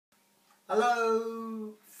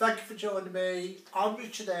Hello, thank you for joining me. I'm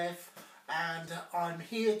Richard F and I'm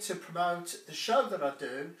here to promote the show that I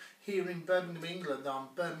do here in Birmingham, England on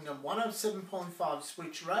Birmingham 107.5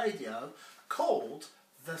 Switch Radio called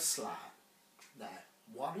The Slab. Now,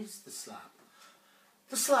 what is The Slab?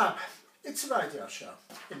 The Slab, it's a radio show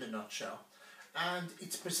in a nutshell, and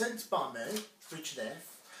it's presented by me, Richard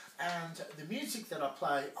F, and the music that I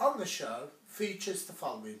play on the show features the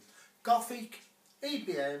following: Gothic,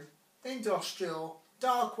 EBM, industrial,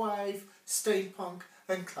 dark wave, steampunk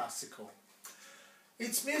and classical.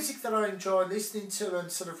 It's music that I enjoy listening to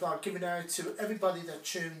and sort of like giving out to everybody that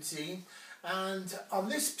tunes in, and on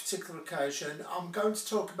this particular occasion I'm going to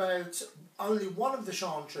talk about only one of the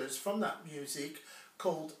genres from that music,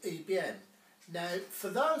 called EBM. Now, for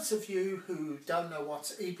those of you who don't know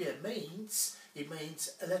what EBM means, it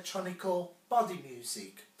means electronical body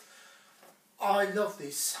music. I love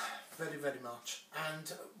this very, very much,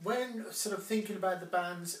 and when sort of thinking about the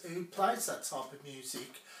bands who plays that type of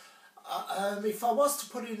music, if I was to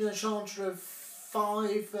put it in a genre of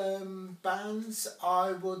 5 bands,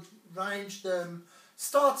 I would range them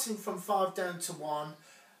starting from 5 down to 1.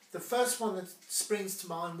 The first one that springs to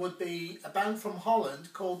mind would be a band from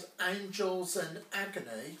Holland called Angels and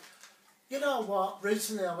Agony. You know what,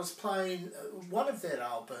 recently I was playing one of their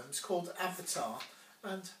albums called Avatar,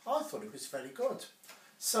 and I thought it was very good.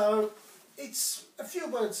 So it's a few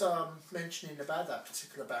words I'm mentioning about that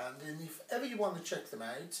particular band, and if ever you want to check them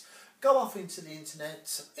out, go off into the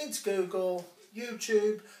internet, into Google,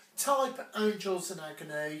 YouTube, type Angels and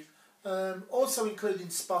Agony, also including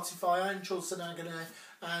Spotify, Angels and Agony,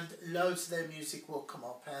 and loads of their music will come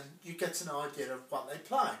up and you get an idea of what they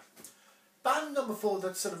play. Band number 4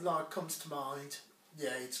 that sort of like comes to mind,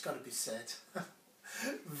 yeah, it's got to be said,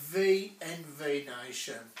 VNV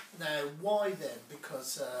Nation. Now, why them?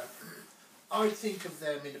 Because I think of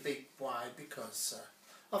them in a big way because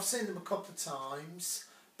I've seen them a couple of times,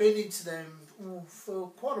 been into them for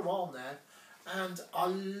quite a while now, and I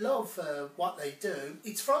love what they do.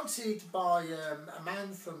 It's fronted by a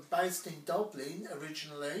man based in Dublin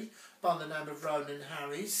originally, by the name of Ronan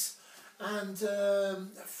Harris, and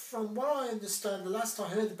from what I understand, the last I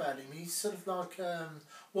heard about him, he sort of like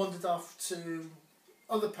wandered off to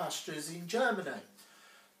other pastures in Germany.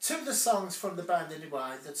 2 of the songs from the band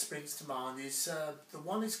anyway that springs to mind is, the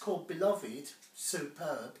one is called Beloved,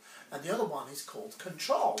 superb, and the other one is called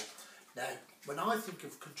Control. Now, when I think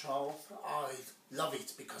of Control, I love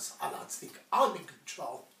it because I like to think I'm in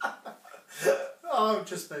control. I'll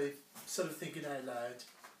just be sort of thinking out loud.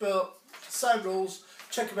 But same rules,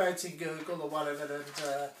 check them out in Google or whatever,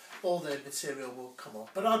 and all their material will come up.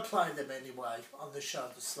 But I play them anyway on the show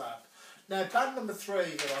The Slab. Now, band number 3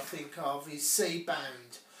 that I think of is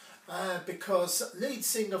Band, because lead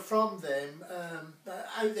singer from them,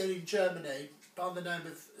 out there in Germany, by the name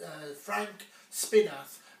of Frank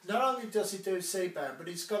Spinath, not only does he do Band, but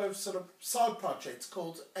he's got a sort of side project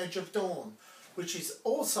called Edge of Dawn, which is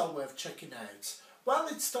also worth checking out. Well,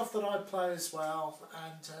 it's stuff that I play as well,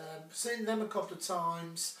 and seen them a couple of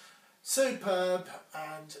times, superb,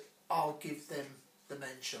 and I'll give them the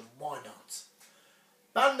mention, why not?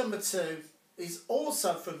 Band number 2 is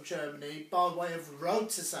also from Germany by way of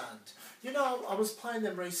Rotersand. You know, I was playing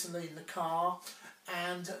them recently in the car,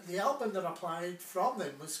 and the album that I played from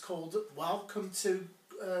them was called Welcome to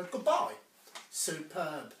Goodbye.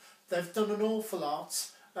 Superb. They've done an awful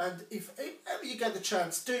lot, and if ever you get the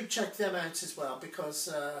chance, do check them out as well,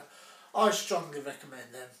 because I strongly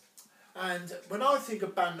recommend them. And when I think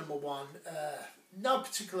of band number 1, no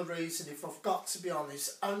particular reason, if I've got to be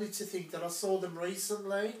honest, only to think that I saw them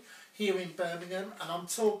recently here in Birmingham, and I'm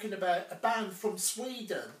talking about a band from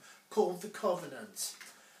Sweden called The Covenant.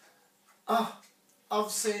 I've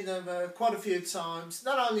seen them quite a few times,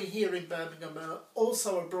 not only here in Birmingham, but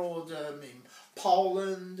also abroad in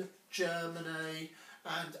Poland, Germany,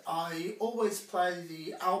 and I always play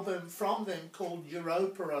the album from them called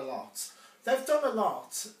Europa a lot. They've done a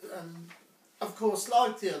lot, and of course,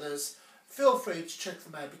 like the others, feel free to check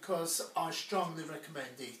them out because I strongly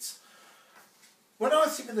recommend it. When I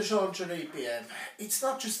think of the genre EBM, it's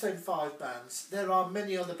not just them 5 bands. There are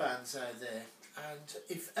many other bands out there, and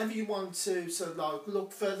if ever you want to sort of like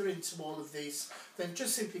look further into all of this, then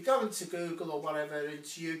just simply go into Google or whatever,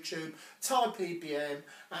 into YouTube, type EBM,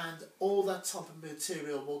 and all that type of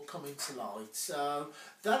material will come into light. So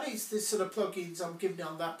that is the sort of plugins I'm giving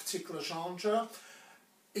on that particular genre.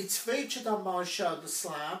 It's featured on my show The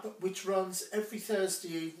Slab, which runs every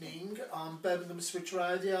Thursday evening on Birmingham Switch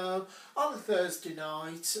Radio on a Thursday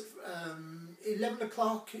night, 11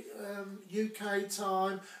 o'clock UK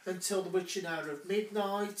time until the witching hour of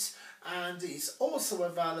midnight. and is also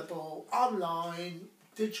available online,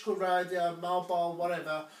 digital radio, mobile,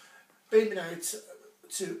 whatever, beaming out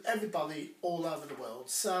to everybody all over the world.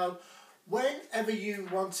 So whenever you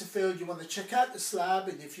want to check out the Slab,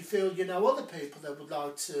 and if you feel you know other people that would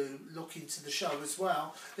like to look into the show as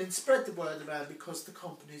well, then spread the word around, because the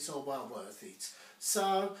company's all well worth it.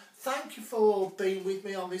 So thank you for being with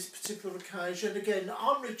me on this particular occasion. Again,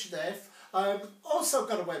 I'm Richard F. Also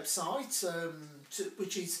got a website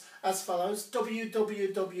which is as follows: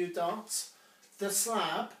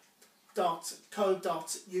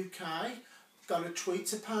 www.theslab.co.uk. Got a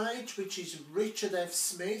Twitter page which is Richard F.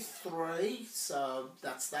 Smith 3, so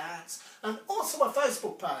that's that, and also a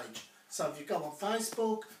Facebook page. So if you go on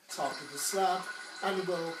Facebook, type in the Slab, and it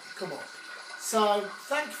will come up. So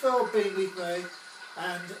thank you for being with me,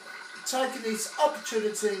 and taking this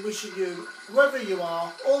opportunity and wishing you, wherever you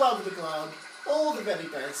are, all over the globe, all the very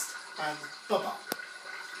best, and bye-bye.